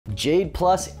Jade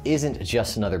Plus isn't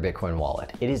just another Bitcoin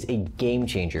wallet. It is a game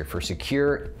changer for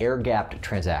secure, air-gapped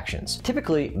transactions.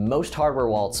 Typically, most hardware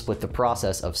wallets split the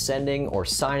process of sending or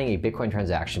signing a Bitcoin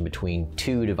transaction between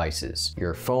two devices.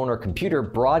 Your phone or computer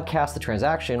broadcasts the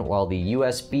transaction while the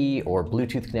USB or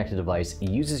Bluetooth connected device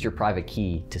uses your private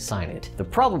key to sign it. The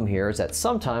problem here is that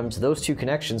sometimes those two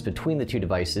connections between the two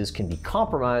devices can be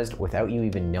compromised without you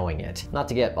even knowing it. Not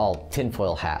to get all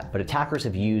tinfoil hat, but attackers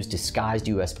have used disguised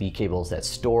USB cables that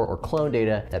store or clone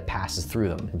data that passes through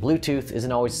them. Bluetooth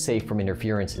isn't always safe from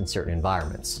interference in certain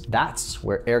environments. That's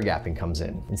where air gapping comes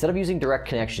in. Instead of using direct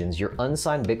connections, your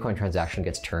unsigned Bitcoin transaction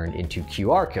gets turned into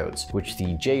QR codes, which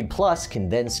the Jade Plus can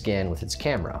then scan with its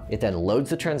camera. It then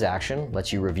loads the transaction,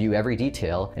 lets you review every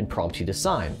detail, and prompts you to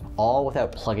sign, all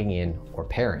without plugging in or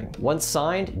pairing. Once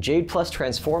signed, Jade Plus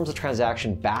transforms the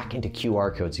transaction back into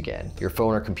QR codes again. Your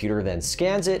phone or computer then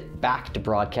scans it back to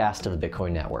broadcast to the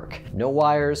Bitcoin network. No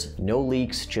wires, no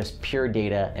leaks, just pure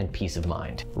data and peace of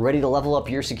mind. Ready to level up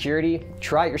your security?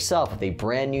 Try it yourself with a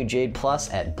brand new Jade Plus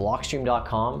at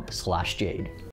blockstream.com/Jade.